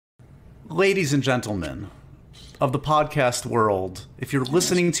Ladies and gentlemen of the podcast world, if you're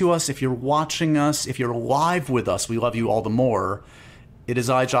listening to us, if you're watching us, if you're live with us, we love you all the more. It is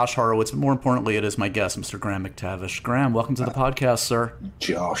I, Josh Horowitz, but more importantly, it is my guest, Mr. Graham McTavish. Graham, welcome to the podcast, sir.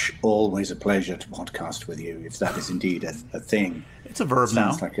 Josh, always a pleasure to podcast with you, if that is indeed a thing. It's a verb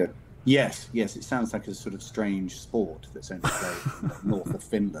now. Yes, it sounds like a sort of strange sport that's only played north of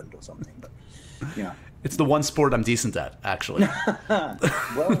Finland or something, but yeah. It's the one sport I'm decent at, actually.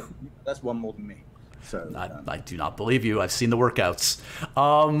 Well, that's one more than me. So I do not believe you. I've seen the workouts.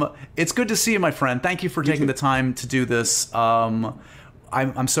 It's good to see you, my friend. Thank you for taking the time to do this.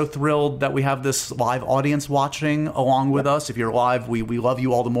 I'm so thrilled that we have this live audience watching along with us. If you're live, we love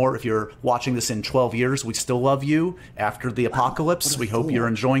you all the more. If you're watching this in 12 years, we still love you after the apocalypse. We hope you're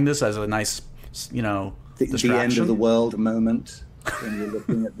enjoying this as a nice, distraction. The end of the world moment when you're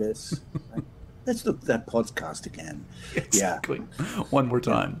looking at this. Let's look at that podcast again. Exactly. Yeah. One more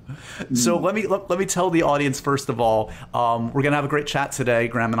time. So let me tell the audience, first of all, we're going to have a great chat today,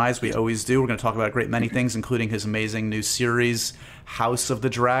 Graham and I, as we always do. We're going to talk about a great many things, including his amazing new series, House of the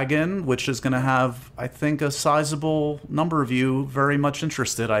Dragon, which is going to have, I think, a sizable number of you very much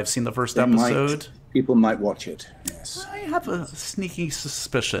interested. I've seen the first episode. People might watch it, yes. I have a sneaky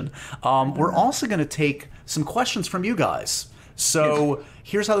suspicion. We're also going to take some questions from you guys. So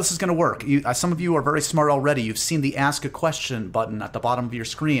here's how this is going to work. Some of you are very smart already. You've seen the Ask a Question button at the bottom of your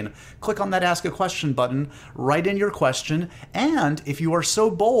screen. Click on that Ask a Question button, write in your question, and if you are so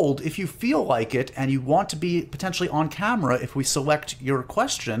bold, if you feel like it, and you want to be potentially on camera if we select your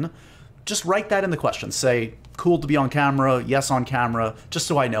question, just write that in the question. Say, cool to be on camera, yes on camera, just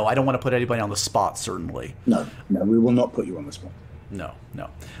so I know. I don't want to put anybody on the spot, certainly. No, we will not put you on the spot. No.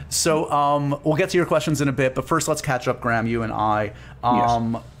 So we'll get to your questions in a bit, but first let's catch up, Graham, you and I.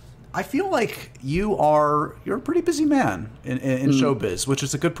 Yes. I feel like you're a pretty busy man in showbiz, which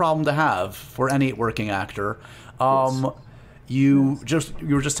is a good problem to have for any working actor. Yes. You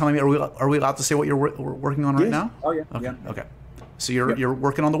were just telling me, are we allowed to say what you're working on right now? Oh yeah. Okay. Yeah. Okay. So you're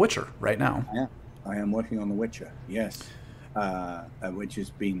working on The Witcher right now. I am working on The Witcher. Yes, which has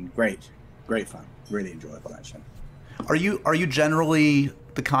been great fun, really enjoyable actually. Are you generally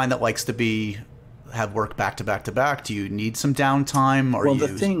the kind that likes to have work back to back to back? Do you need some downtime? The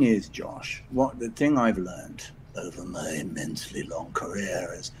thing is, Josh, the thing I've learned over my immensely long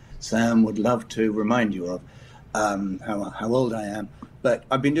career, as Sam would love to remind you of, how old I am, but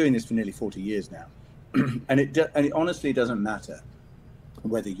I've been doing this for nearly 40 years now, and it honestly doesn't matter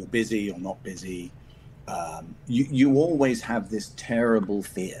whether you're busy or not busy. You always have this terrible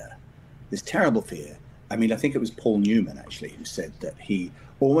fear. I mean, I think it was Paul Newman, actually, who said that he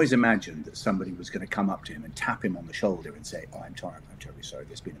always imagined that somebody was going to come up to him and tap him on the shoulder and say, "Oh, I'm terribly sorry,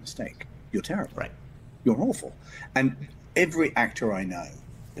 there's been a mistake. You're terrible. Right. You're awful." And every actor I know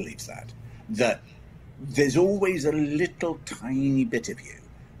believes that there's always a little tiny bit of you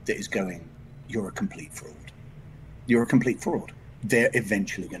that is going, "You're a complete fraud. You're a complete fraud." They're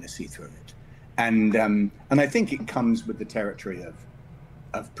eventually going to see through it. And I think it comes with the territory of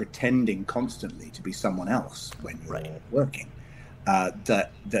pretending constantly to be someone else when you're working,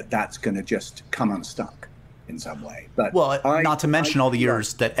 that's going to just come unstuck in some way. But not to mention all the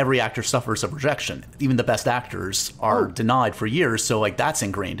years that every actor suffers of rejection. Even the best actors are denied for years, so that's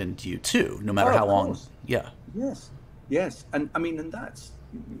ingrained into you too, no matter how long. Yeah. Yes, and I mean, and that's,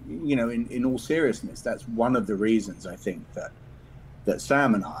 in all seriousness, that's one of the reasons I think that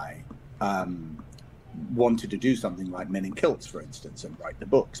Sam and I wanted to do something like Men in Kilts, for instance, and write the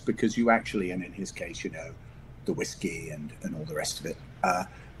books, because you actually, and in his case, the whiskey and all the rest of it,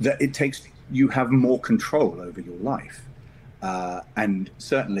 that you have more control over your life. And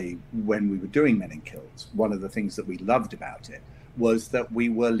certainly when we were doing Men in Kilts, one of the things that we loved about it was that we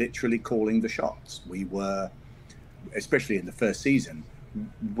were literally calling the shots. We were, especially in the first season,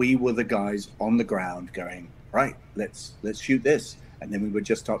 we were the guys on the ground going, right, let's shoot this. And then we would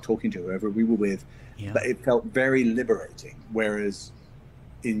just start talking to whoever we were with. Yeah. But it felt very liberating. Whereas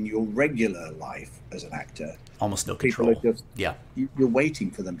in your regular life as an actor, almost no control. People are just, you're waiting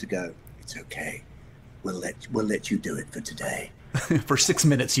for them to go, "It's okay. We'll let you do it for today." For 6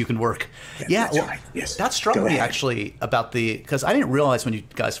 minutes you can work. That's right. Yes. That struck me actually about because I didn't realize when you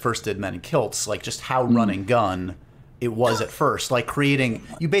guys first did Men in Kilts, just how run and gun it was at first.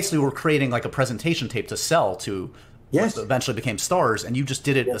 You basically were creating like a presentation tape to sell to what eventually became stars, and you just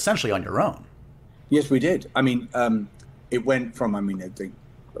did it essentially on your own. Yes, we did. I mean, it went from, I think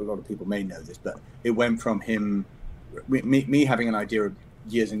a lot of people may know this, but it went from me having an idea of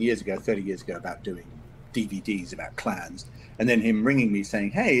years and years ago, 30 years ago, about doing DVDs about clans, and then him ringing me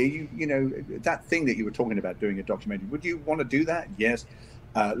saying, "Hey, you know that thing that you were talking about doing a documentary, would you want to do that?" Yes.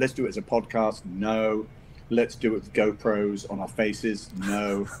 Let's do it as a podcast. No. Let's do it with GoPros on our faces.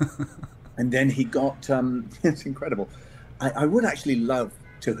 No. And then he got, it's incredible. I would actually love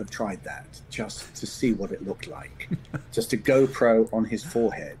to have tried that, just to see what it looked like. Just a GoPro on his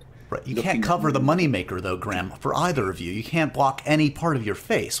forehead. Right. You can't cover the moneymaker, though, Graham, for either of you. You can't block any part of your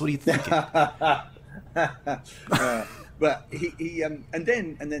face. What are you thinking? But he and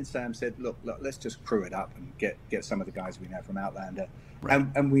then Sam said, look, let's just crew it up and get some of the guys we know from Outlander. Right.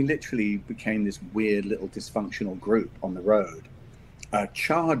 And we literally became this weird little dysfunctional group on the road,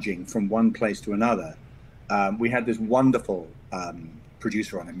 charging from one place to another. We had this wonderful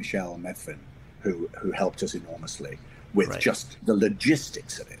producer on it, Michelle Medfin, who helped us enormously with just the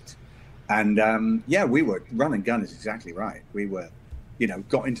logistics of it. And we were run and gun is exactly right. We were,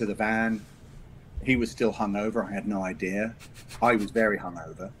 got into the van. He was still hungover. I had no idea. I was very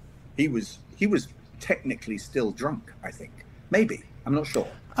hungover. He was technically still drunk, I think. Maybe. I'm not sure.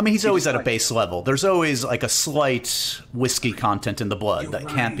 I mean, he's always at a base level. There's always like a slight whiskey content in the blood that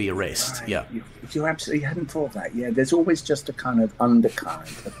can't be erased. Right. Yeah. You absolutely hadn't thought of that. Yeah, there's always just a kind of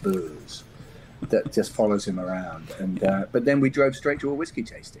undercurrent of booze that just follows him around. And but then we drove straight to a whiskey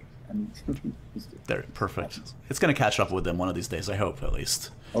tasting. And there, perfect. It's going to catch up with them one of these days, I hope, at least.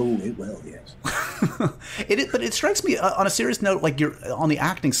 Oh, it will, yes. But it strikes me on a serious note, like you're on the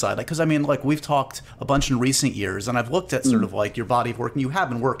acting side, because I mean, like we've talked a bunch in recent years, and I've looked at sort of like your body of work, and you have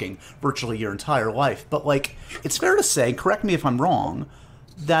been working virtually your entire life. But like, it's fair to say, correct me if I'm wrong,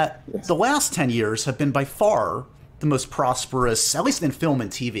 that the last 10 years have been by far the most prosperous, at least in film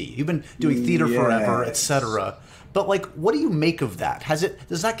and TV. You've been doing theater forever, etc. But like, what do you make of that?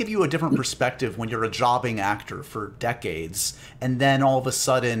 Does that give you a different perspective when you're a jobbing actor for decades, and then all of a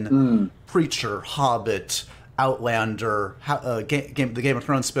sudden, Preacher, Hobbit, Outlander, the Game of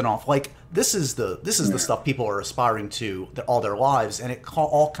Thrones spinoff, like this is the stuff people are aspiring to all their lives, and it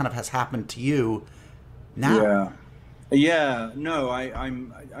all kind of has happened to you now. Yeah. No,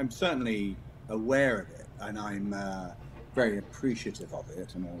 I'm certainly aware of it, and I'm very appreciative of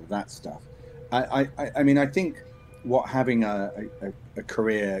it and all of that stuff. I mean, I think what having a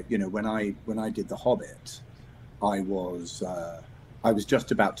career, when I did The Hobbit, I was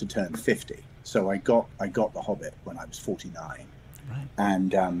just about to turn 50. So I got The Hobbit when I was 49. Right.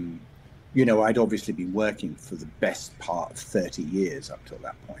 And I'd obviously been working for the best part of 30 years up till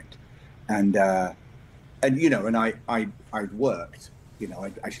that point. And I'd worked,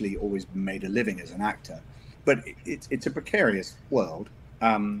 I'd actually always made a living as an actor, but it's a precarious world.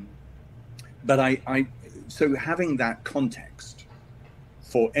 But so having that context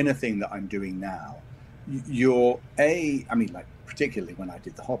for anything that I'm doing now, particularly when I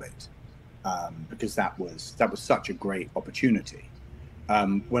did The Hobbit, because that was such a great opportunity.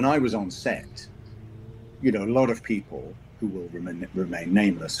 When I was on set, a lot of people who will remain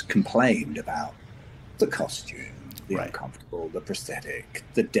nameless complained about the costume, the uncomfortable, the prosthetic,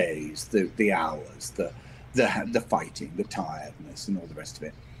 the days, the hours, the fighting, the tiredness, and all the rest of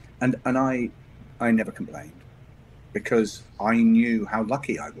it. And I never complained, because I knew how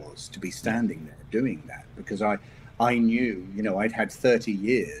lucky I was to be standing there doing that, because I knew, I'd had 30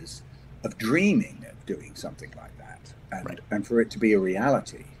 years of dreaming of doing something like that, and for it to be a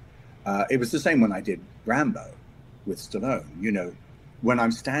reality. It was the same when I did Rambo with Stallone. When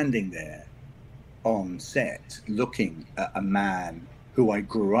I'm standing there on set looking at a man who I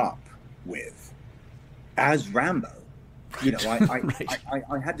grew up with as Rambo,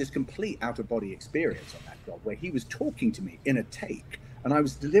 I had this complete out-of-body experience on that job, where he was talking to me in a take, and I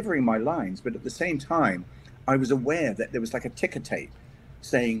was delivering my lines, but at the same time, I was aware that there was like a ticker tape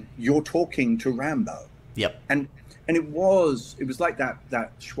saying, "You're talking to Rambo." Yep. And it was like that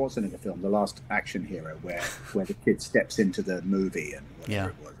Schwarzenegger film, The Last Action Hero, where the kid steps into the movie and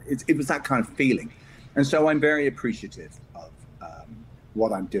whatever it was. It was that kind of feeling, and so I'm very appreciative of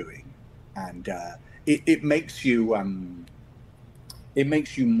what I'm doing, and it makes you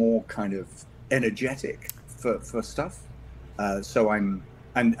more kind of energetic for stuff. So I'm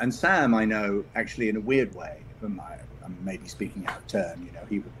and Sam, I know, actually, in a weird way, I'm maybe speaking out of turn.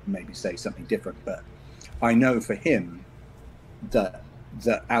 He would maybe say something different, but I know for him that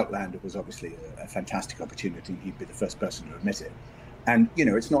Outlander was obviously a fantastic opportunity, and he'd be the first person to admit it. And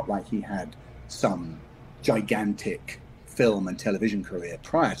it's not like he had some gigantic film and television career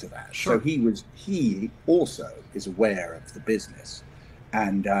prior to that. Sure. So he also is aware of the business,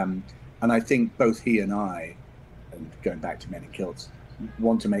 and I think both he and I, and going back to Men in Kilts,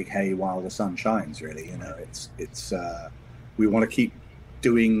 want to make hay while the sun shines. Really, it's we want to keep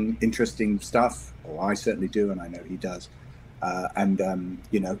doing interesting stuff, or I certainly do, and I know he does, and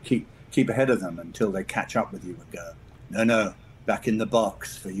keep ahead of them until they catch up with you and go, no, back in the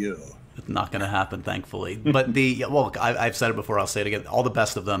box for you. Not going to happen, thankfully. But I've said it before. I'll say it again. All the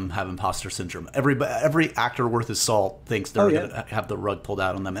best of them have imposter syndrome. Every actor worth his salt thinks they're going to have the rug pulled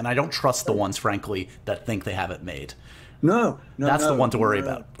out on them, and I don't trust the ones, frankly, that think they have it made. No, that's the one to worry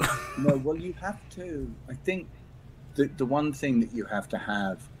about. No, well, you have to. I think the one thing that you have to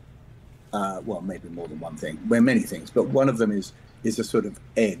have, well, maybe more than one thing, well, many things, but one of them is a sort of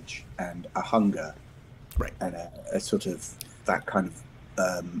edge and a hunger, right, and a sort of that kind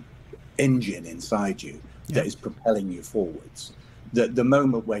of engine inside you that is propelling you forwards. The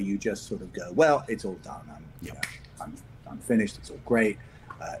moment where you just sort of go, well, it's all done. I'm finished. It's all great.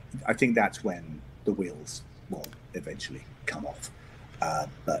 I think that's when the wheels will eventually come off.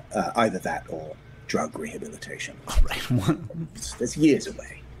 But either that or drug rehabilitation. Right. It's years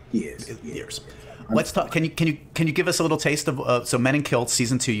away. Years. Let's talk. Can you give us a little taste of so Men in Kilts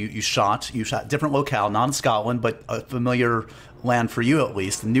season 2? You shot different locale, not in Scotland, but a familiar land for you at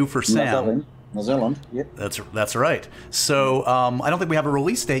least, new for Sam. New Zealand. Yep. That's right. So I don't think we have a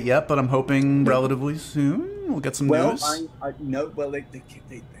release date yet, but I'm hoping relatively soon we'll get some news. I know. Well, they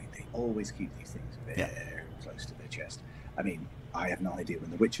always keep these things very close to their chest. I mean, I have no idea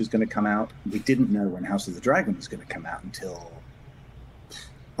when The Witch was going to come out. We didn't know when House of the Dragon was going to come out until.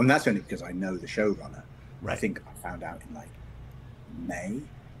 And that's only because I know the showrunner. Right. I think I found out in like May,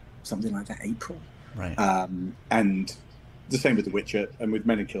 something like that, April. Right. And the same with The Witcher, and with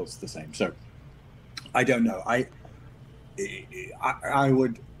Men in Kilts the same. So I don't know. I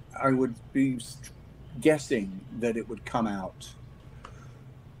would be guessing that it would come out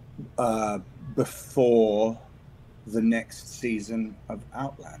before the next season of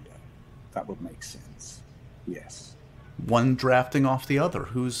Outlander. That would make sense. Yes. One drafting off the other.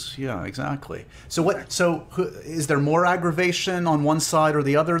 Exactly. So is there more aggravation on one side or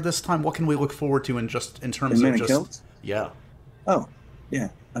the other this time? What can we look forward to in terms of just Kilts? Yeah. Oh, yeah.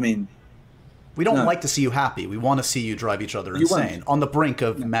 I mean, we don't like to see you happy. We want to see you drive each other insane on the brink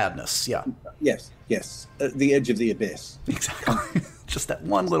of madness. Yeah. Yes. At the edge of the abyss. Exactly. Just that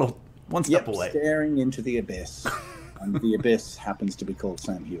one step away. Staring into the abyss. And the abyss happens to be called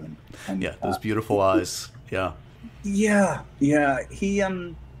Sam Heughan. And, those beautiful eyes. Yeah. Yeah. He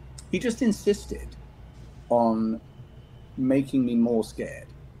just insisted on making me more scared.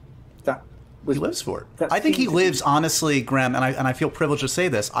 He lives for it. I think he lives, honestly, Graham, and I feel privileged to say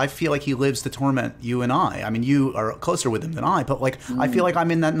this. I feel like he lives to torment you and I. I mean, you are closer with him than I, but I feel like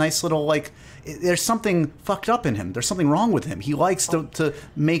I'm in that nice little there's something fucked up in him. There's something wrong with him. He likes to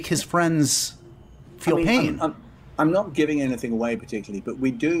make his friends feel pain. I'm not giving anything away particularly, but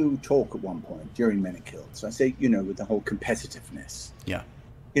we do talk at one point during Men in Kilts. I say, with the whole competitiveness. Yeah.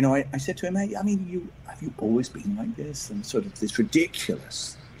 I said to him, hey, I mean, have you always been like this? And sort of this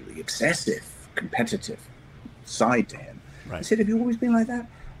ridiculous, excessive, competitive side to him. Right. I said, have you always been like that?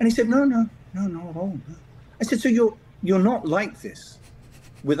 And he said, no, not at all. No. I said, so you're not like this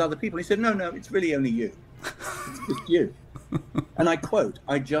with other people? He said, no, it's really only you. It's just you. And I quote,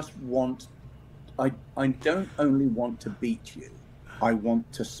 I don't only want to beat you, I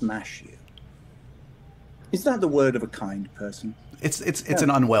want to smash you. Is that the word of a kind person? It's an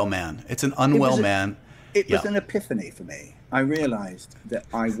unwell man. It's an unwell man. It was an epiphany for me. I realized that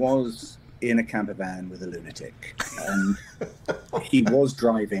I was in a camper van with a lunatic, and he was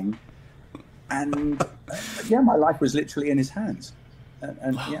driving, and my life was literally in his hands.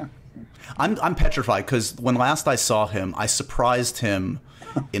 And I'm petrified because when last I saw him, I surprised him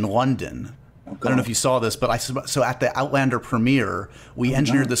in London. I don't know if you saw this, but so at the Outlander premiere, we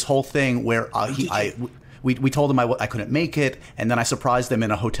engineered this whole thing where we told him I couldn't make it, and then I surprised him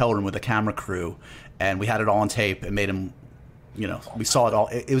in a hotel room with a camera crew, and we had it all on tape and made him, we saw it all.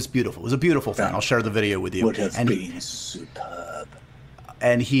 It was beautiful. It was a beautiful thing. I'll share the video with you. Would have been superb.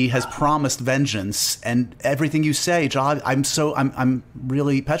 And he has promised vengeance, and everything you say, John, I'm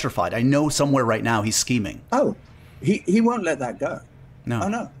really petrified. I know somewhere right now he's scheming. Oh, he won't let that go. No. Oh,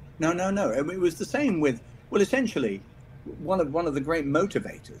 no. I mean, it was the same with, essentially, one of the great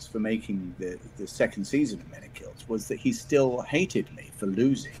motivators for making the second season of Men in Kilts was that he still hated me for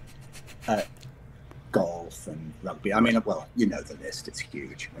losing at golf and rugby. I mean, well, the list, it's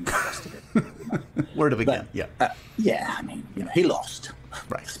huge. And the rest of it. Where to begin? I mean, he lost.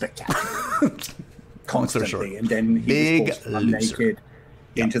 Right. Spectacular. Constantly. And then he was forced naked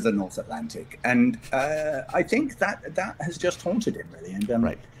into the North Atlantic. And I think that has just haunted him, really. And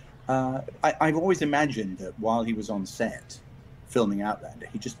right. I've always imagined that while he was on set filming Outlander,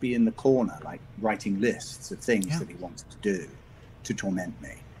 he'd just be in the corner, writing lists of things that he wanted to do to torment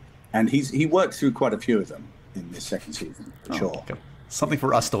me. And he worked through quite a few of them in this second season, for sure. Okay. Something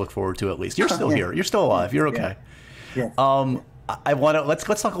for us to look forward to, at least. You're still here. You're still alive. You're okay. Yeah. I want to let's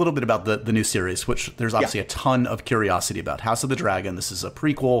talk a little bit about the new series, which there's obviously a ton of curiosity about. House of the Dragon. This is a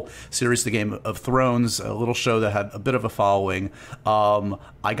prequel series to Game of Thrones, a little show that had a bit of a following.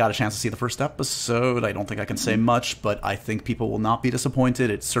 I got a chance to see the first episode. I don't think I can say much, but I think people will not be disappointed.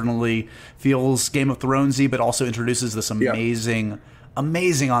 It certainly feels Game of Thronesy, but also introduces this amazing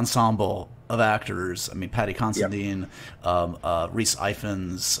ensemble of actors. I mean, Paddy Considine, Rhys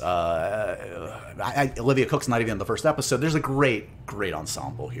Ifans, Olivia Cook's not even in the first episode. There's a great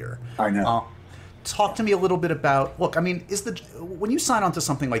ensemble here. I know. Talk to me a little bit about. Look, I mean, when you sign on to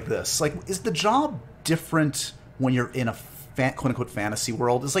something like this, like, is the job different when you're in a quote unquote fantasy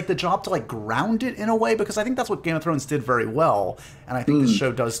world? Is like the job to like ground it in a way, because I think that's what Game of Thrones did very well, and I think this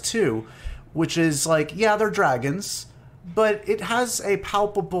show does too, which is like, yeah, they're dragons, but it has a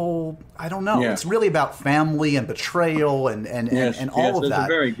palpable, I don't know. It's really about family and betrayal and all of that. It's a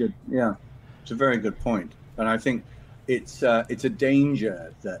very good, it's a very good point. And I think it's a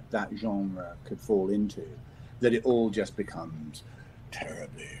danger that genre could fall into, that it all just becomes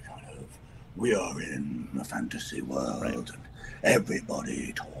terribly kind of, we are in a fantasy world and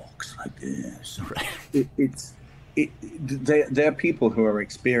everybody talks like this. Right. They're people who are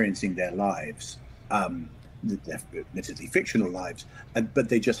experiencing their lives, admittedly fictional lives, but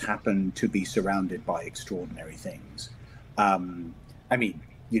they just happen to be surrounded by extraordinary things. I mean,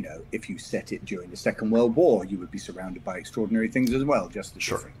 you know, if you set it during the Second World War, you would be surrounded by extraordinary things as well, just a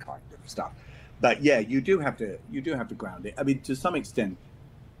different kind of stuff. But yeah, you do have to ground it. I mean, to some extent,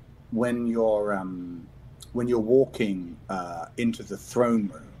 when you're walking into the throne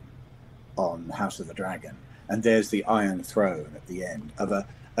room on House of the Dragon, and there's the Iron Throne at the end of a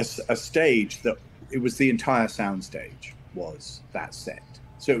stage that, it was the entire sound stage was that set.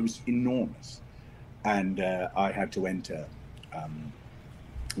 So it was enormous. And I had to enter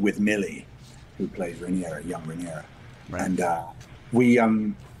with Millie, who plays Rhaenyra, young Rhaenyra. Right.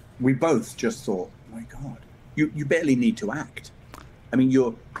 And we both just thought, oh my God, you barely need to act. I mean,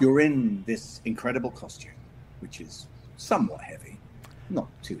 you're in this incredible costume, which is somewhat heavy, not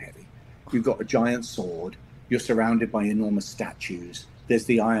too heavy. You've got a giant sword. You're surrounded by enormous statues. There's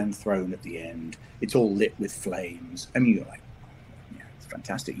the Iron Throne at the end. It's all lit with flames. I mean, you're like, yeah, it's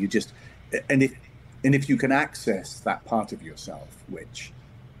fantastic. You just, and if you can access that part of yourself, which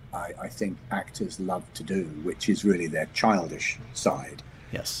I think actors love to do, which is really their childish side.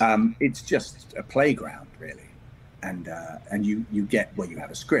 Yes. It's just a playground, really, and you get, well, you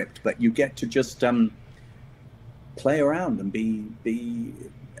have a script, but you get to just play around and be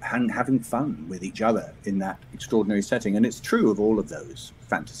having fun with each other in that extraordinary setting. And it's true of all of those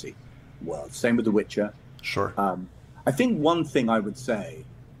fantasy worlds. Same with The Witcher. Sure. I think one thing I would say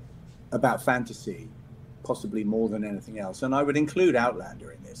about fantasy, possibly more than anything else, and I would include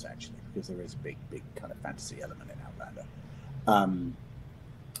Outlander in this actually, because there is a big kind of fantasy element in Outlander,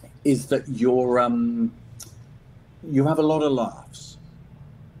 is that you have a lot of laughs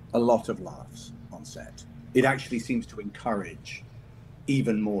on set. It actually seems to encourage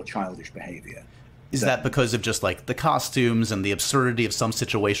even more childish behavior. Is that because of just like the costumes and the absurdity of some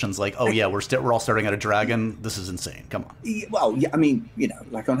situations? Like, oh yeah, we're all staring at a dragon. This is insane. Come on. Well, yeah, I mean, you know,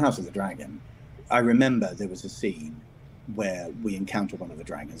 like on House of the Dragon, I remember there was a scene where we encounter one of the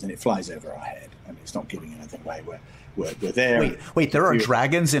dragons and it flies over our head. I mean, it's not giving anything away. We're there. Wait, there are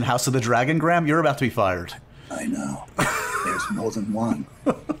dragons in House of the Dragon, Graham? You're about to be fired. I know. There's more than one.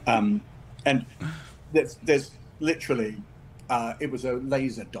 And there's literally, it was a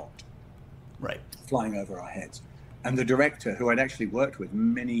laser dot. Right. Flying over our heads. And the director, who I'd actually worked with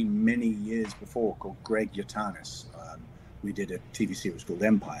many, many years before, called Greg Yatanis, we did a TV series called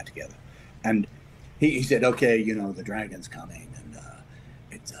Empire together. And he said, okay, you know, the dragon's coming. And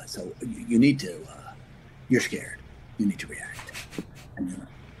it's so you need to, you're scared. You need to react. And you're like,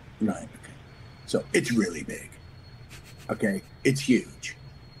 right, okay. So it's really big. Okay, it's huge.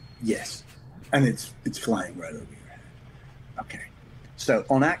 Yes. And it's flying right over your head. Okay. So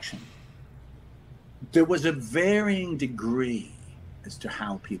on action, there was a varying degree as to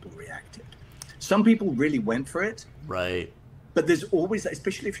how people reacted. Some people really went for it. Right. But there's always,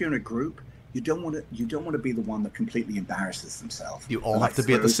 especially if you're in a group, you don't want to be the one that completely embarrasses themselves. You all have to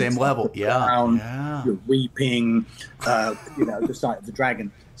be at the same level. Yeah. You're weeping, you know, the sight of the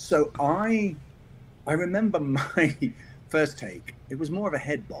dragon. So I remember my first take, it was more of a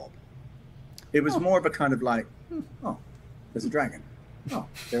head bob. It was more of a kind of like, oh, there's a dragon. Oh,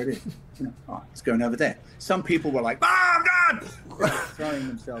 there it is. You know, oh, it's going over there. Some people were like, oh, God! Throwing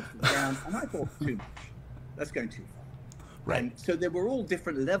themselves to the ground. And I thought, too much. That's going too far. Right. And so there were all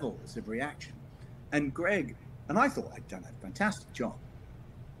different levels of reaction. And Greg, and I thought I'd done a fantastic job.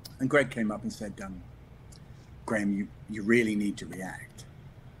 And Greg came up and said, Graham, you really need to react.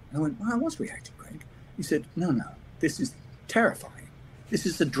 And I went, well, I was reacting, Greg. He said, no, this is terrifying. This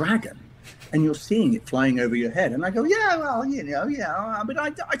is a dragon, and you're seeing it flying over your head. And I go, yeah, well, but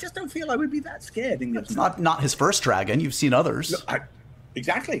I just don't feel I would be that scared. And it's not his first dragon. You've seen others. No,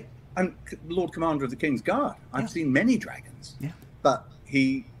 exactly. I'm Lord Commander of the King's Guard. I've seen many dragons. Yeah. But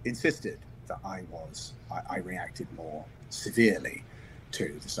he insisted that I reacted more severely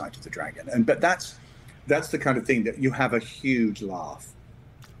to the sight of the dragon. But that's the kind of thing that you have a huge laugh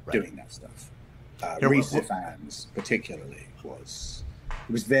doing that stuff. Reese Fans particularly was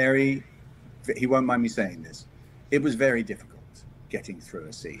very, he won't mind me saying this, it was very difficult getting through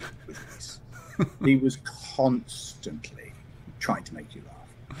a scene with Reese. He was constantly trying to make you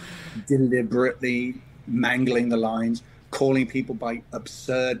laugh, deliberately mangling the lines, calling people by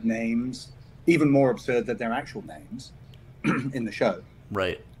absurd names, even more absurd than their actual names in the show.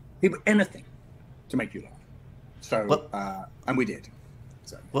 Right. He would anything to make you laugh. So, and we did.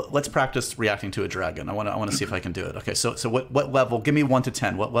 So. Well, let's practice reacting to a dragon. I want to see if I can do it. Okay, so what level? Give me 1 to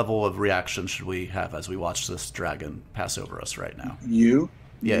 10. What level of reaction should we have as we watch this dragon pass over us right now? You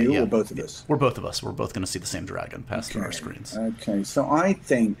or both of us? We're both of us. We're both going to see the same dragon pass through our screens. Okay, so I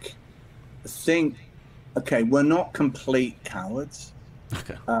think, okay, we're not complete cowards.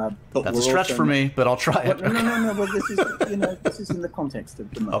 Okay, but that's a stretch for me, but I'll try it. No. Well, this is this is in the context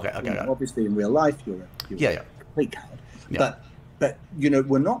of the moment. Okay. Obviously, in real life, you're a complete coward. Yeah. But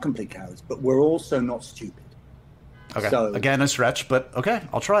we're not complete cowards, but we're also not stupid. Okay. So, again, a stretch, but okay,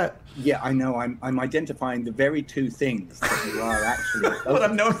 I'll try it. Yeah, I know. I'm identifying the very two things that you are actually. What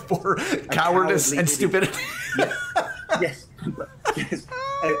I'm known for: cowardice and stupidity. Yes.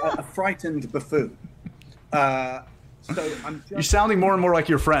 A frightened buffoon. So you're sounding more and more like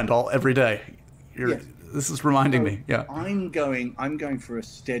your friend every day. This is reminding me. Yeah. I'm going for a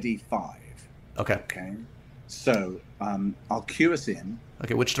steady 5. Okay. Okay. So I'll cue us in.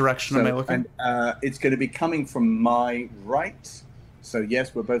 Okay. Which direction am I looking? And it's going to be coming from my right. So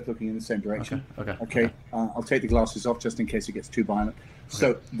yes, we're both looking in the same direction. Okay. I'll take the glasses off just in case it gets too violent. Okay.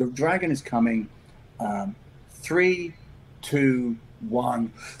 So the dragon is coming. 3, 2,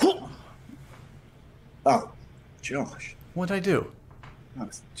 1. Oh. Josh. What did I do?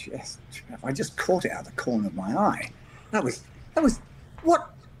 I just caught it out of the corner of my eye. That was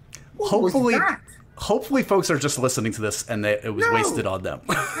what hopefully, was that? Hopefully folks are just listening to this and it was wasted on them.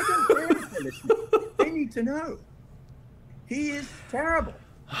 I don't care if they're listening. They need to know. He is terrible.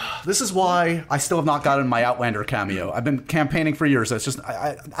 This is why I still have not gotten my Outlander cameo. I've been campaigning for years. It's just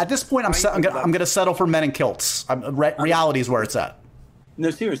at this point I'm going to settle for Men in Kilts. Reality is where it's at.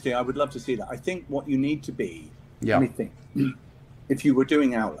 No, seriously, I would love to see that. I think what you need to be. Let me think. If you were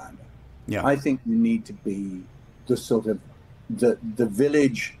doing Outlander, I think you need to be the sort of the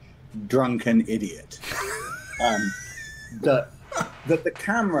village drunken idiot. That the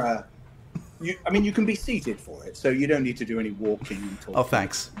camera. You can be seated for it, so you don't need to do any walking and talking. Oh,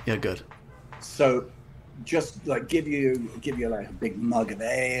 thanks. Yeah, good. So, just like give you like a big mug of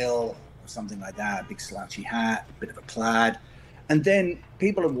ale or something like that, a big slouchy hat, a bit of a plaid, and then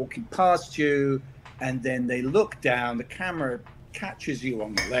people are walking past you. And then they look down, the camera catches you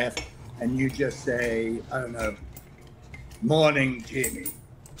on the left, and you just say, I don't know, morning, Jimmy.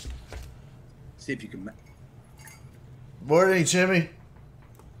 See if you can. Morning, Jimmy.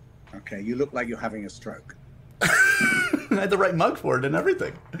 Okay, you look like you're having a stroke. I had the right mug for it and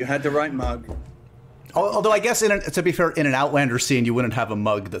everything. You had the right mug. Although I guess, to be fair, in an Outlander scene, you wouldn't have a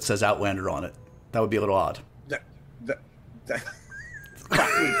mug that says Outlander on it. That would be a little odd.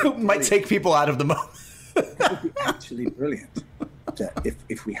 Might take people out of the moment. That would be actually brilliant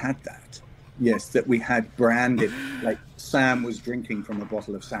if we had that. Yes, that we had branded, like Sam was drinking from a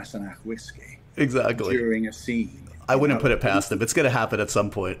bottle of Sassenach whiskey. Exactly. During a scene. I wouldn't put it past him. It's going to happen at some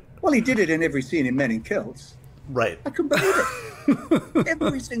point. Well, he did it in every scene in Men in Kilts. Right. I couldn't believe it.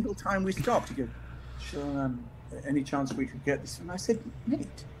 Every single time we stopped, he goes, sure, any chance we could get this? And I said,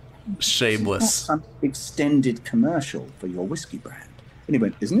 mate. Shameless. This is not some extended commercial for your whiskey brand. And he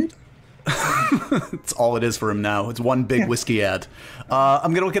went, isn't it? It's all it is for him now. It's one big whiskey ad.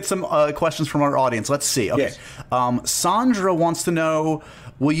 I'm going to get some questions from our audience. Let's see. Okay. Yes. Sandra wants to know,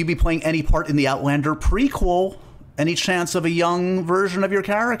 will you be playing any part in the Outlander prequel? Any chance of a young version of your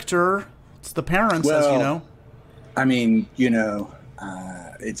character? It's the parents, as you know. I mean,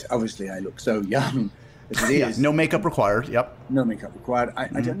 it's obviously I look so young as it is. No makeup required. Yep. No makeup required. I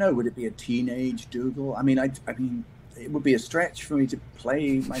don't know. Would it be a teenage Dougal? I mean, I mean, it would be a stretch for me to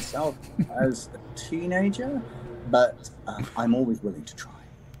play myself as a teenager, but I'm always willing to try.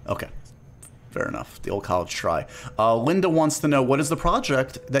 Okay. Fair enough. The old college try. Linda wants to know, what is the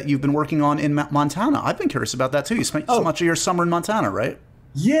project that you've been working on in Montana? I've been curious about that too. You spent so much of your summer in Montana, right?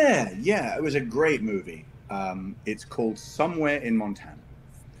 Yeah. It was a great movie. It's called Somewhere in Montana.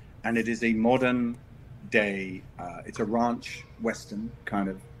 And it is a modern day, it's a ranch western kind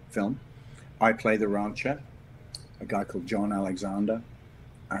of film. I play the rancher, a guy called John Alexander.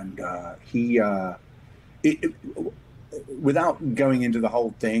 And without going into the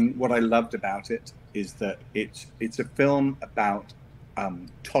whole thing, what I loved about it is that it's a film about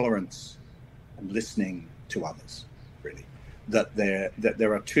tolerance and listening to others, really. That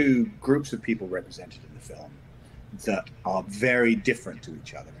there are two groups of people represented in the film that are very different to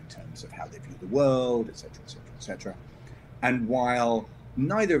each other in terms of how they view the world, etc., etc., etc. And while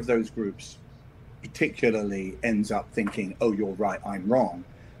neither of those groups particularly ends up thinking, "Oh, you're right, I'm wrong,"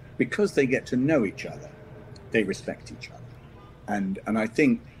 because they get to know each other, they respect each other. And I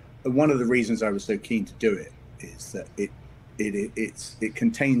think one of the reasons I was so keen to do it is that it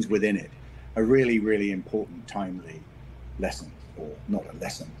contains within it a really, really important, timely lesson, or not a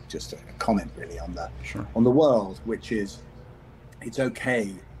lesson, just a comment really on the world, which is it's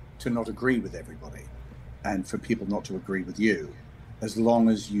okay to not agree with everybody and for people not to agree with you, as long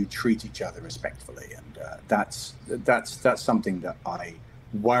as you treat each other respectfully. And that's something that I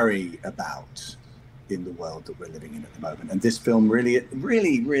worry about in the world that we're living in at the moment. And this film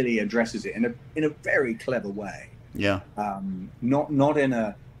really addresses it in a very clever way. Yeah. Not in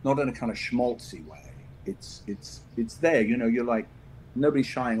a kind of schmaltzy way. It's there. You're like, nobody's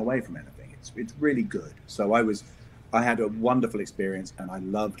shying away from anything. It's really good. So I had a wonderful experience, and I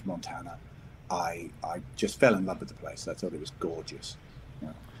loved Montana. I just fell in love with the place. I thought it was gorgeous. Yeah.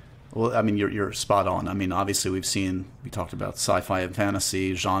 Well, I mean, you're spot on. I mean, obviously we talked about sci-fi and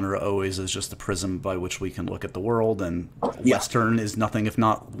fantasy. Genre always is just a prism by which we can look at the world, and Western is nothing if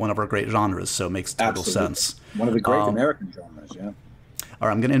not one of our great genres, so it makes total sense. One of the great American genres, yeah. All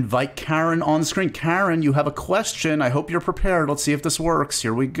right, I'm going to invite Karen on the screen. Karen, you have a question. I hope you're prepared. Let's see if this works.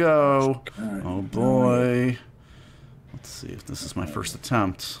 Here we go. Oh, boy. Let's see if this is my first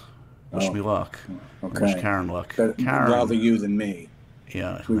attempt. Wish me luck. Okay. Wish Karen luck. Karen. Rather you than me.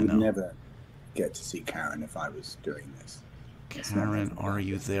 Yeah, we would never get to see Karen if I was doing this. Karen, are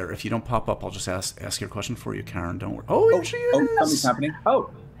you there? If you don't pop up, I'll just ask your question for you, Karen. Don't worry. Oh, here she is. Oh, something's happening. Oh.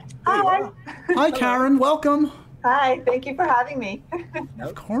 Hi. Hi, Karen. Welcome. Hi. Thank you for having me.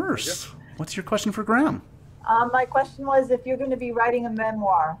 Of course. What's your question for Graham? My question was if you're going to be writing a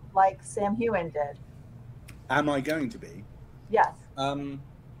memoir like Sam Heughan did. Am I going to be? Yes.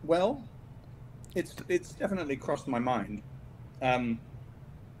 Well, it's definitely crossed my mind.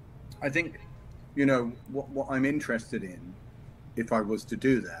 I think, what I'm interested in, if I was to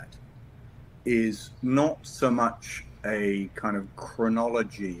do that, is not so much a kind of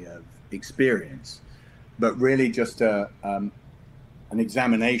chronology of experience, but really just an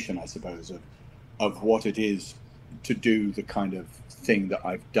examination, I suppose, of what it is to do the kind of thing that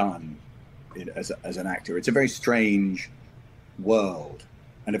I've done as an actor. It's a very strange world,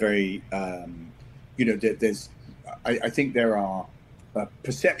 and a very, I think there are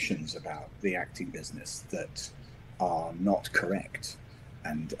perceptions about the acting business that are not correct,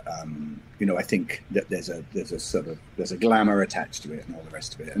 and I think that there's a glamour attached to it and all the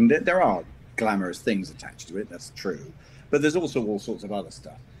rest of it, and there are glamorous things attached to it. That's true, but there's also all sorts of other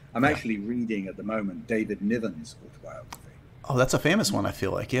stuff. I'm actually reading at the moment David Niven's autobiography. Oh, that's a famous one. I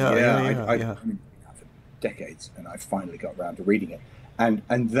feel like I've been for decades, and I finally got around to reading it, and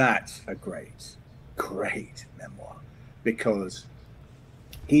that's a great memoir, because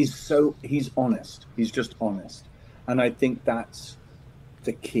he's honest. He's just honest. And I think that's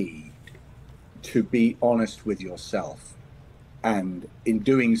the key, to be honest with yourself, and in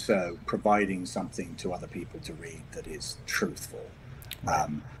doing so, providing something to other people to read that is truthful.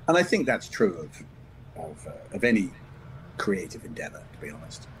 And I think that's true of any creative endeavor, to be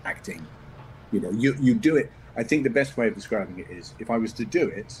honest. Acting, you do it. I think the best way of describing it is, if I was to do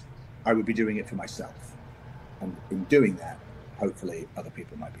it, I would be doing it for myself. And in doing that, hopefully other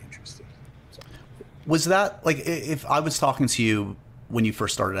people might be interested. So. Was that, like, if I was talking to you when you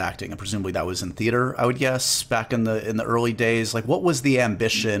first started acting, and presumably that was in theater, I would guess, back in the early days, like, what was the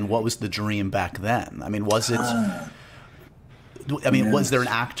ambition? What was the dream back then? I mean, was it... was there an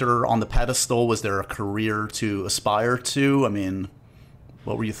actor on the pedestal? Was there a career to aspire to? I mean,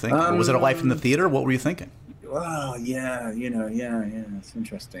 what were you thinking? Was it a life in the theater? What were you thinking? Well, yeah. It's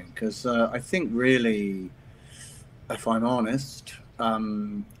interesting, because I think really, if I'm honest,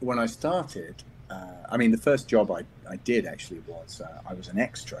 when I started, the first job I did actually was I was an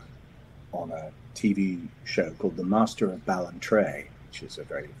extra on a TV show called The Master of Ballantrae, which is a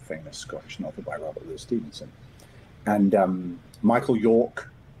very famous Scottish novel by Robert Louis Stevenson. And Michael York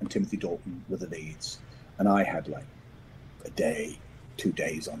and Timothy Dalton were the leads. And I had like a day, 2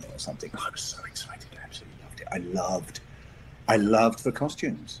 days on it or something. I was so excited. I absolutely loved it. I loved the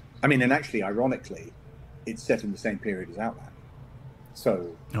costumes. I mean, and actually, ironically, it's set in the same period as Outlander.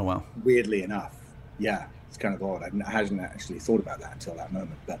 So, oh wow, weirdly enough, yeah, it's kind of odd. I hadn't actually thought about that until that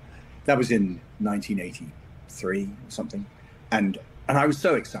moment. But that was in 1983 or something. And I was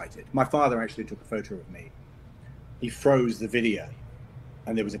so excited. My father actually took a photo of me. He froze the video,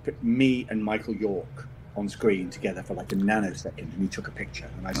 and there was me and Michael York on screen together for like a nanosecond, and he took a picture,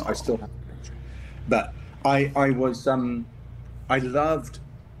 and I still have the picture. But I was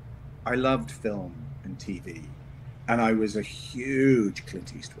I loved film and TV, and I was a huge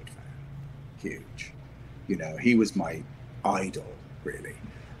Clint Eastwood fan, huge. You know, he was my idol, really.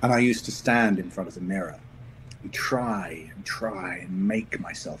 And I used to stand in front of the mirror and try and make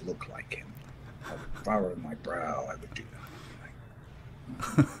myself look like him. I would furrow my brow, I would do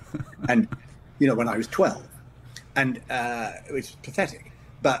that. And, you know, when I was 12. And it was pathetic.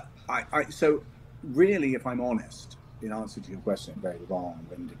 But so really, if I'm honest, in answer to your question, very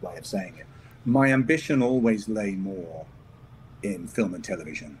long-winded way of saying it, my ambition always lay more in film and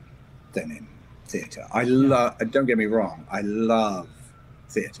television than in theatre. Don't get me wrong, I love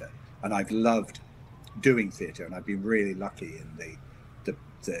theatre, and I've loved doing theatre, and I've been really lucky in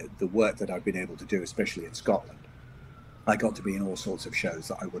the work that I've been able to do, especially in Scotland. I got to be in all sorts of shows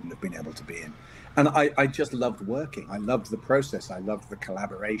that I wouldn't have been able to be in. And I just loved working. I loved the process. I loved the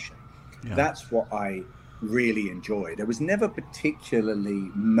collaboration. Yeah. That's what I really enjoyed. I was never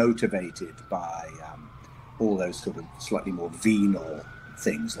particularly motivated by all those sort of slightly more venal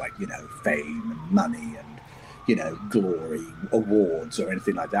things like, you know, fame and money and, you know, glory, awards or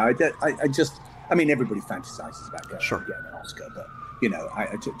anything like that. I mean, everybody fantasizes about going and getting an Oscar, but, you know,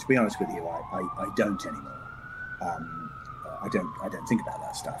 to be honest with you, I don't anymore. I don't think about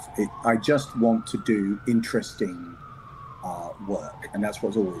that stuff. I just want to do interesting work, and that's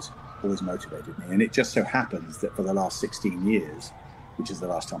what's always motivated me. And it just so happens that for the last 16 years, which is the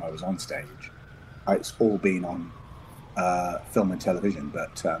last time I was on stage, it's all been on film and television.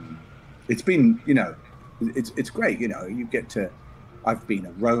 But it's been, you know, it's great. You know, you get to. I've been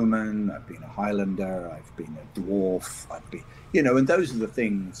a Roman, I've been a Highlander, I've been a dwarf, you know, and those are the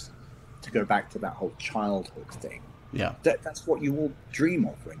things. To go back to that whole childhood thing. Yeah, that's what you all dream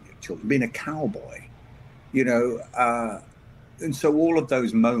of when you're children, being a cowboy, you know. And so all of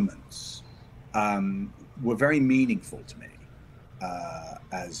those moments were very meaningful to me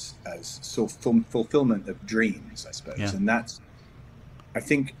as sort of fulfillment of dreams, I suppose. Yeah. And that's, I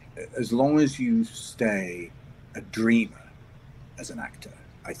think, as long as you stay a dreamer as an actor,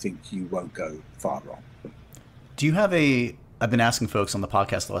 I think you won't go far wrong. Do you have I've been asking folks on the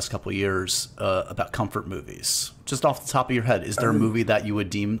podcast the last couple of years about comfort movies. Just off the top of your head, is there a movie that you would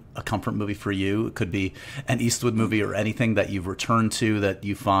deem a comfort movie for you? It could be an Eastwood movie or anything that you've returned to that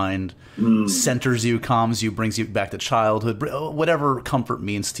you find centers you, calms you, brings you back to childhood, whatever comfort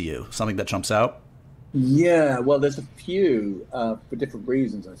means to you. Something that jumps out? Yeah, well, there's a few for different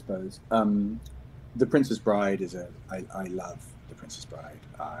reasons, I suppose. The Princess Bride is I love The Princess Bride.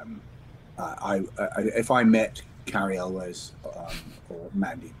 If I met Carrie Elwes or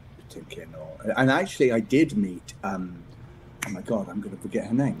Mandy Patinkin, and actually I did meet oh my god, I'm going to forget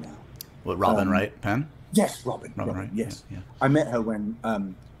her name now. What, Robin Wright Penn? Yes, Robin Wright. Yes, yeah. I met her when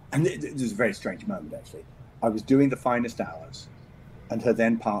and it was a very strange moment actually. I was doing The Finest Hours, and her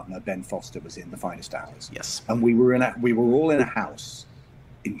then partner Ben Foster was in The Finest Hours. Yes, and we were all in a house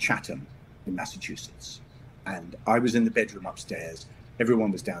in Chatham, in Massachusetts, and I was in the bedroom upstairs.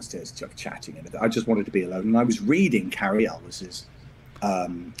 Everyone was downstairs chatting, and I just wanted to be alone. And I was reading Carrie Elwes's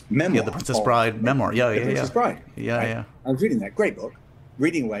memoir. Yeah, The Princess Bride memoir. Yeah, The Princess Bride. Yeah, right? Yeah. I was reading that great book,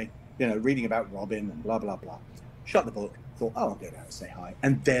 reading away, you know, reading about Robin and blah blah blah. Shut the book. Thought, oh, I'll go down and say hi.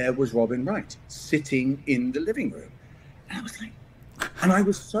 And there was Robin Wright sitting in the living room, and I was like, and I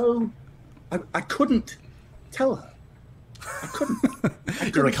was so, I couldn't tell her. I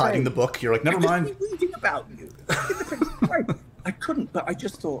couldn't. You're like hiding the book. You're like, never mind. I'm reading about you. I couldn't, but I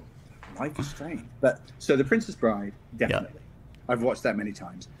just thought, life is strange. But so The Princess Bride, definitely. Yeah. I've watched that many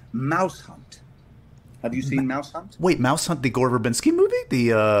times. Mouse Hunt. Have you seen Mouse Hunt? Wait, Mouse Hunt, the Gore Verbinski movie?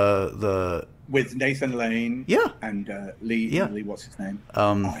 The with Nathan Lane. Yeah. And Lee. Yeah. Lee, what's his name?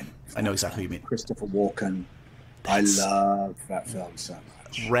 I know exactly what you mean. Christopher Walken. I love that film so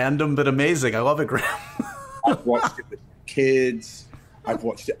much. Random but amazing. I love it, Graham. I've watched it with kids. I've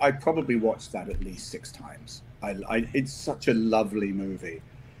watched it. I probably watched that at least 6 times. It's such a lovely movie.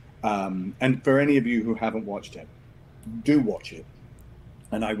 And for any of you who haven't watched it, do watch it.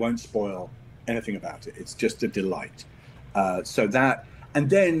 and I won't spoil anything about it. It's just a delight. So that, and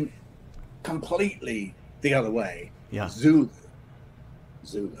then completely the other way, Zulu.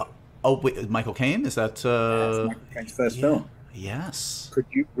 Oh, wait, Michael Caine? Is that... That's Michael Caine's first film. Yes.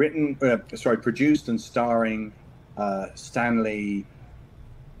 Produced and starring Stanley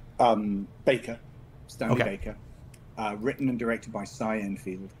Baker. Baker. Written and directed by Cy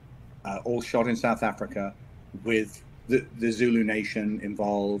Enfield. All shot in South Africa with the Zulu nation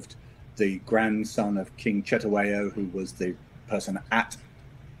involved. The grandson of King Chetaweo, who was the person at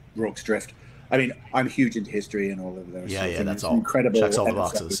Rorke's Drift. I mean, I'm huge into history and all of those. Yeah, that's all. Incredible. Checks all the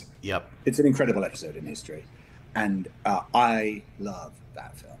boxes. Yep. It's an incredible episode in history. And I love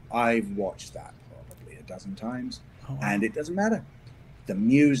that film. I've watched that probably a dozen times. Oh, wow. And it doesn't matter. The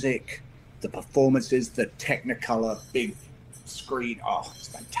music, the performances, the Technicolor big screen. Oh, it's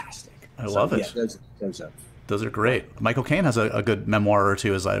fantastic. I love it. Yeah, those are great. Michael Caine has a good memoir or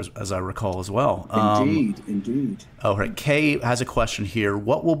two, as I recall as well. Indeed. Oh, right. Kay has a question here.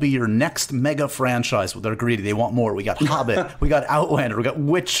 What will be your next mega franchise? Well, they're greedy. They want more. We got Hobbit. We got Outlander. We got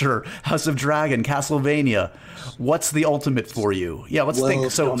Witcher, House of Dragon, Castlevania. What's the ultimate for you? Yeah, let's think.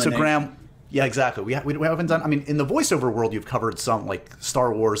 So Graham. Yeah, exactly. We haven't done. I mean, in the voiceover world, you've covered some like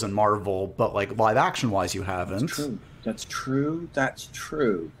Star Wars and Marvel, but like live action wise, you haven't. That's true.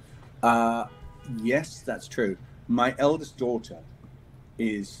 Yes, that's true. My eldest daughter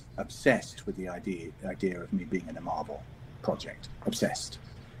is obsessed with the idea of me being in a Marvel project. Obsessed.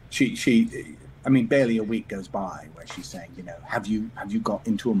 She I mean, barely a week goes by where she's saying, have you got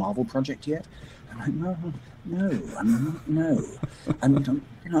into a Marvel project yet? I'm like, no,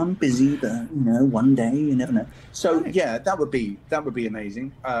 I'm busy, but one day, you never know. So yeah, that would be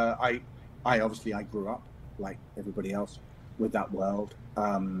amazing. I obviously grew up like everybody else with that world.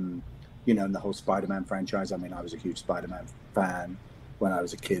 And the whole Spider-Man franchise. I mean, I was a huge Spider-Man fan when I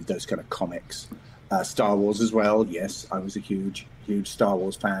was a kid, those kind of comics. Star Wars as well. Yes, I was a huge Star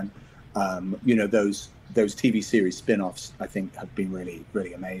Wars fan. Those TV series spin-offs, I think, have been really,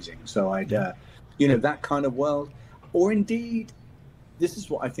 really amazing. So I'd, that kind of world. Or indeed, this is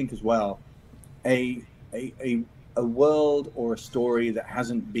what I think as well, a world or a story that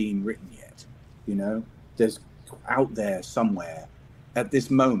hasn't been written yet. There's out there somewhere. At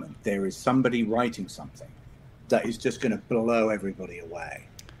this moment, there is somebody writing something that is just going to blow everybody away.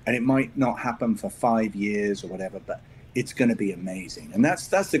 And it might not happen for 5 years or whatever, but it's going to be amazing. And that's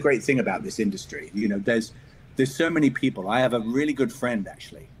the great thing about this industry. There's so many people. I have a really good friend,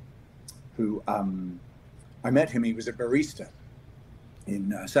 actually, who I met him. He was a barista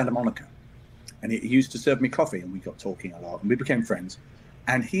in Santa Monica. And he used to serve me coffee, and we got talking a lot, and we became friends.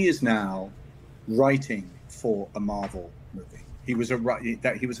 And he is now writing for a Marvel movie. He was an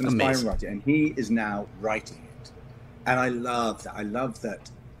aspiring writer, and he is now writing it. And I love that. I love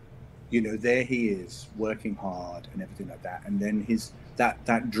that, there he is working hard and everything like that. And then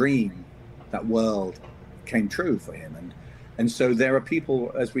that dream, that world came true for him. And so there are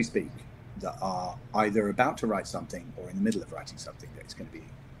people as we speak that are either about to write something or in the middle of writing something that's going to be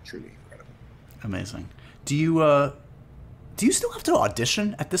truly incredible. Amazing. Do you still have to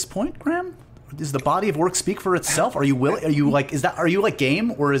audition at this point, Graham? Does the body of work speak for itself? Are you willing? Are you like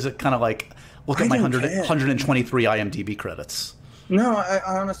game, or is it kind of like look at my 123 IMDb credits? No, I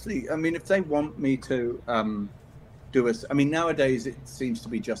honestly, I mean, if they want me to nowadays it seems to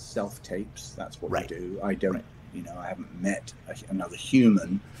be just self tapes. That's what we do. I don't, I haven't met another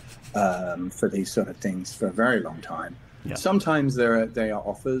human for these sort of things for a very long time. Yeah. Sometimes they are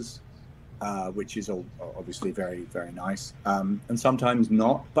offers. Which is obviously very, very nice, and sometimes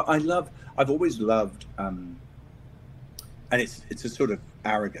not. But I've always loved, and it's a sort of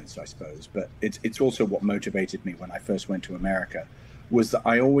arrogance, I suppose, but it's also what motivated me when I first went to America, was that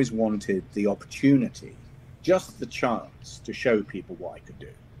I always wanted the opportunity, just the chance to show people what I could do.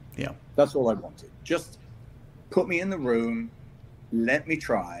 Yeah, that's all I wanted. Just put me in the room, let me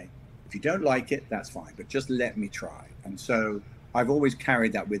try. If you don't like it, that's fine, but just let me try. And so I've always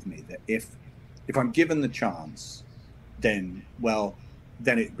carried that with me, that if I'm given the chance, then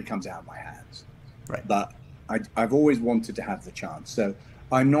it becomes out of my hands. Right. But I've always wanted to have the chance. So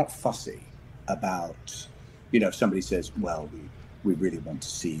I'm not fussy about, if somebody says, well, we really want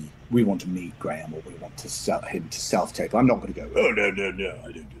we want to meet Graham, or we want to sell him to self-tape. I'm not going to go, oh, no, I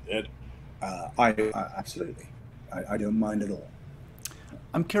don't do that. I absolutely, I don't mind at all.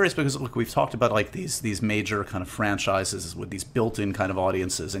 I'm curious because, look, we've talked about like these major kind of franchises with these built-in kind of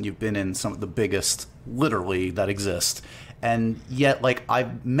audiences, and you've been in some of the biggest, literally, that exist. And yet, like,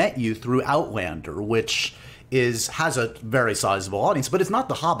 I've met you through Outlander, which has a very sizable audience, but it's not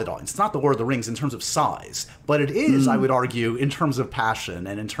the Hobbit audience. It's not the Lord of the Rings in terms of size, but it is, I would argue, in terms of passion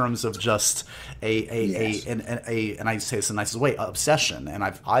and in terms of just and I say this in the nicest way, obsession. And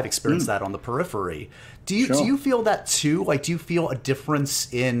I've experienced that on the periphery. Do you feel that too? Like, do you feel a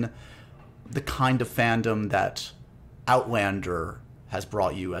difference in the kind of fandom that Outlander has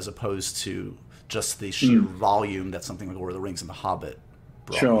brought you, as opposed to just the sheer volume that something like Lord of the Rings and the Hobbit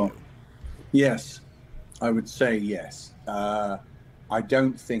brought you? Yes. I would say yes. I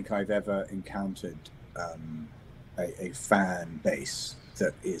don't think I've ever encountered a fan base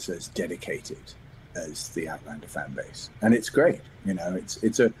that is as dedicated as the Outlander fan base, and it's great. You know,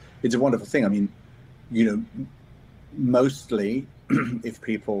 it's a wonderful thing. I mean, you know, mostly if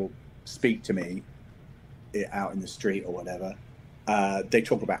people speak to me out in the street or whatever, they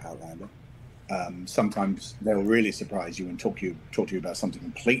talk about Outlander. Sometimes they'll really surprise you and talk to you about something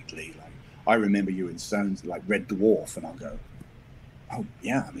completely like, I remember you in Stones like Red Dwarf, and I'll go, oh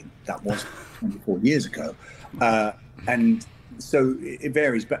yeah, I mean that was 24 years ago, and so it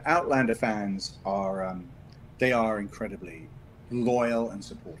varies. But Outlander fans are they are incredibly loyal and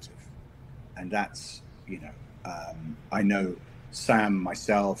supportive, and that's, you know, I know Sam,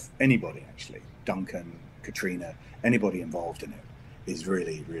 myself, anybody actually, Duncan, Katrina, anybody involved in it is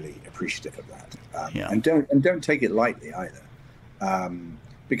really, really appreciative of that, and don't take it lightly either,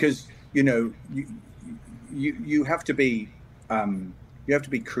 because, you know, you have to be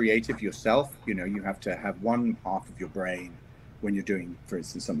creative yourself. You know, you have to have one half of your brain when you're doing, for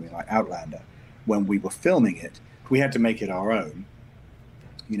instance, something like Outlander. When we were filming it, we had to make it our own.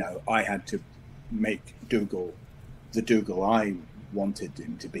 You know, I had to make Dougal the Dougal I wanted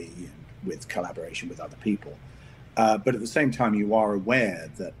him to be, with collaboration with other people. But at the same time, you are aware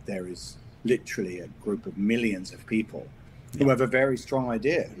that there is literally a group of millions of people who have a very strong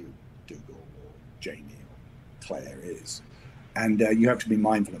idea who Dougal or Jamie or Claire is, and you have to be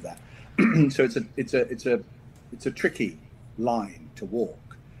mindful of that. So it's a tricky line to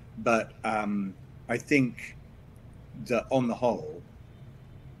walk, but I think that on the whole,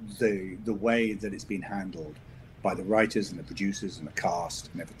 the way that it's been handled by the writers and the producers and the cast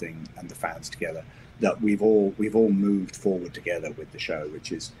and everything and the fans together, that we've all moved forward together with the show,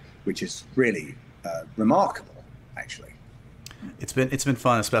 which is really remarkable, actually. It's been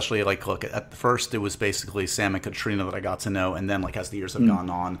fun, especially like, look, at first it was basically Sam and Katrina that I got to know, and then like as the years have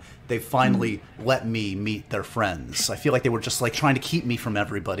gone on, they finally let me meet their friends. I feel like they were just like trying to keep me from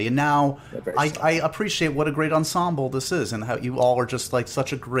everybody, and now I appreciate what a great ensemble this is, and how you all are just like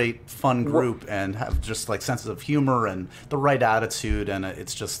such a great fun group and have just like senses of humor and the right attitude, and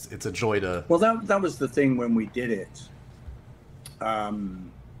it's a joy to. Well, that was the thing when we did it.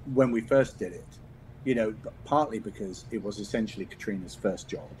 When we first did it, you know, partly because it was essentially Katrina's first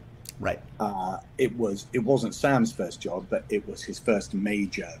job. Right. It wasn't Sam's first job, but it was his first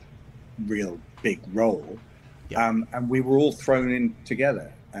major, real big role. Yeah. And we were all thrown in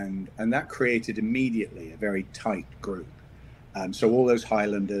together, and that created immediately a very tight group. So all those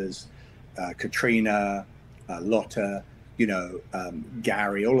Highlanders, Katrina, Lotta, you know,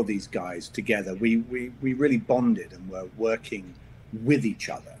 Gary, all of these guys together, we really bonded and were working with each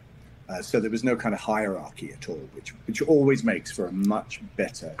other. So there was no kind of hierarchy at all, which always makes for a much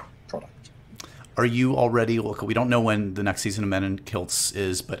better product. Are you already, look, we don't know when the next season of Men in Kilts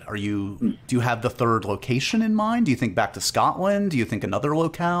is, but do you have the third location in mind? Do you think back to Scotland? Do you think another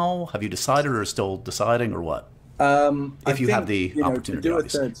locale? Have you decided or still deciding, or what? If you have the opportunity, to do a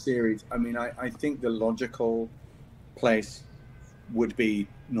third series, I mean, I think the logical place would be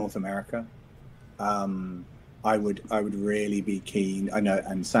North America. I would really be keen. I know,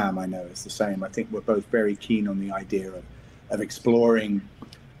 and Sam, I know, is the same. I think we're both very keen on the idea of exploring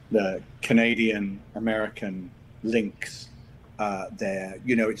the Canadian-American links there.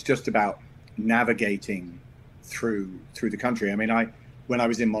 You know, it's just about navigating through the country. I mean, when I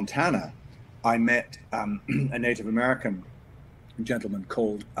was in Montana, I met a Native American gentleman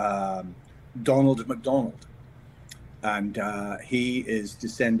called Donald McDonald, and he is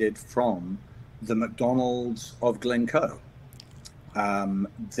descended from the McDonald's of Glencoe.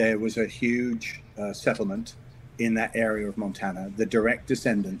 There was a huge settlement in that area of Montana, the direct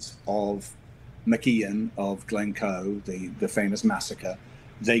descendants of McKeon of Glencoe, the famous massacre.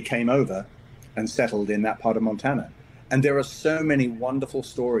 They came over and settled in that part of Montana. And there are so many wonderful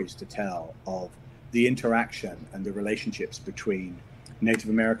stories to tell of the interaction and the relationships between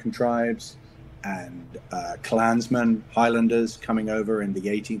Native American tribes and Klansmen, Highlanders coming over in the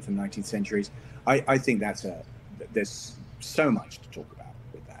 18th and 19th centuries. I think there's so much to talk about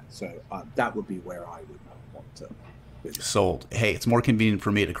with that. So that would be where I would want to Sold. Hey, it's more convenient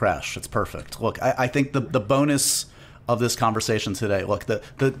for me to crash. It's perfect. Look, I think the bonus of this conversation today, look,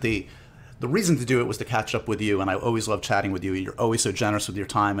 the reason to do it was to catch up with you, and I always love chatting with you. You're always so generous with your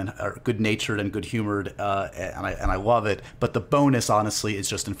time and are good-natured and good-humored, and I love it. But the bonus, honestly, is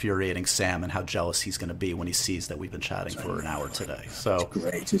just infuriating Sam and how jealous he's going to be when he sees that we've been chatting for an hour today. So it's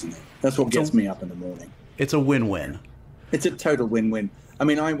great, isn't it? That's what gets me up in the morning. It's a win-win. It's a total win-win. I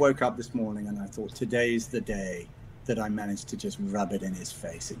mean, I woke up this morning and I thought, today's the day that I managed to just rub it in his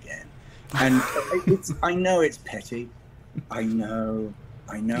face again. And I know it's petty. I know.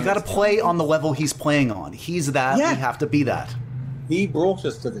 You got to play on the level he's playing on. He's that. Yeah. We have to be that. He brought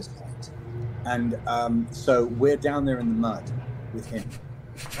us to this point. And so we're down there in the mud with him.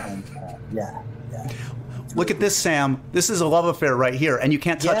 And yeah. Look at this, Sam. This is a love affair right here, and you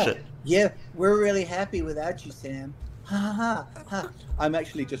can't touch it. Yeah, we're really happy without you, Sam. Ha ha ha. I'm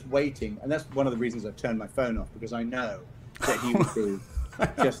actually just waiting, and that's one of the reasons I've turned my phone off, because I know that he would be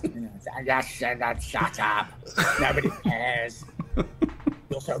just, shut up. Nobody cares.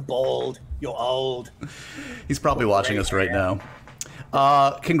 You're so bald. You're old. He's probably watching us right now.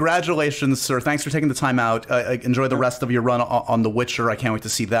 Congratulations, sir. Thanks for taking the time out. Enjoy the rest of your run on The Witcher. I can't wait to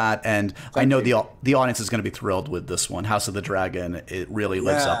see that. And I know the audience is going to be thrilled with this one. House of the Dragon, it really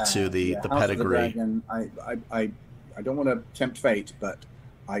lives up to the House pedigree. Of the Dragon, I don't want to tempt fate, but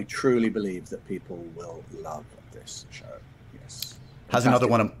I truly believe that people will love this show. Yes. Has another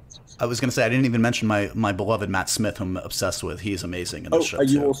one. I was going to say, I didn't even mention my beloved Matt Smith, whom I'm obsessed with. He's amazing in the show, are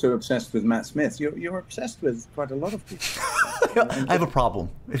you too. also obsessed with Matt Smith? You're obsessed with quite a lot of people. I have a problem,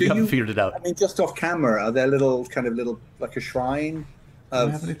 if you haven't figured it out. I mean, just off camera, are there little, like a shrine of, Do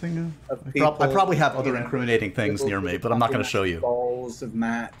I have anything of people? I probably have other incriminating things near me, but I'm not going to show you. Balls of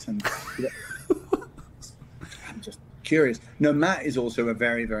Matt. And I'm just curious. No, Matt is also a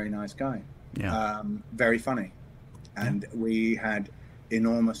very, very nice guy. Yeah. Very funny. And we had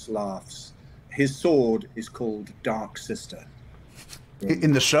enormous laughs. His sword is called Dark Sister.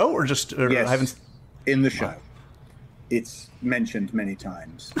 In the show, or just? Yes, I haven't... in the show. Wow. It's mentioned many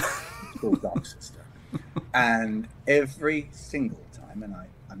times. It's called Dark Sister. And every single time, and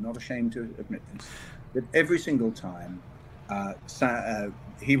I'm not ashamed to admit this, that every single time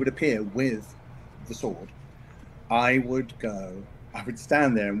he would appear with the sword, I would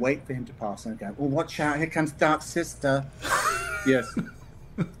stand there and wait for him to pass, and I'd go, "Oh, watch out, here comes Dark Sister." Yes.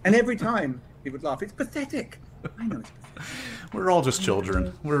 And every time he would laugh. It's pathetic. I know it's pathetic. We're all just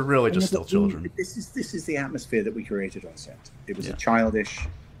children. We're really just still children. This is the atmosphere that we created on set. It was a childish,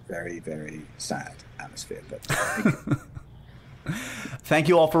 very, very sad atmosphere. But thank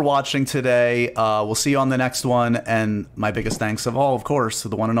you all for watching today. We'll see you on the next one. And my biggest thanks of all, of course, to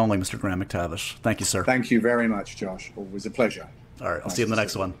the one and only Mr. Graham McTavish. Thank you, sir. Thank you very much, Josh. Always a pleasure. All right. I'll see you in the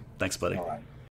next one. Thanks, buddy. All right.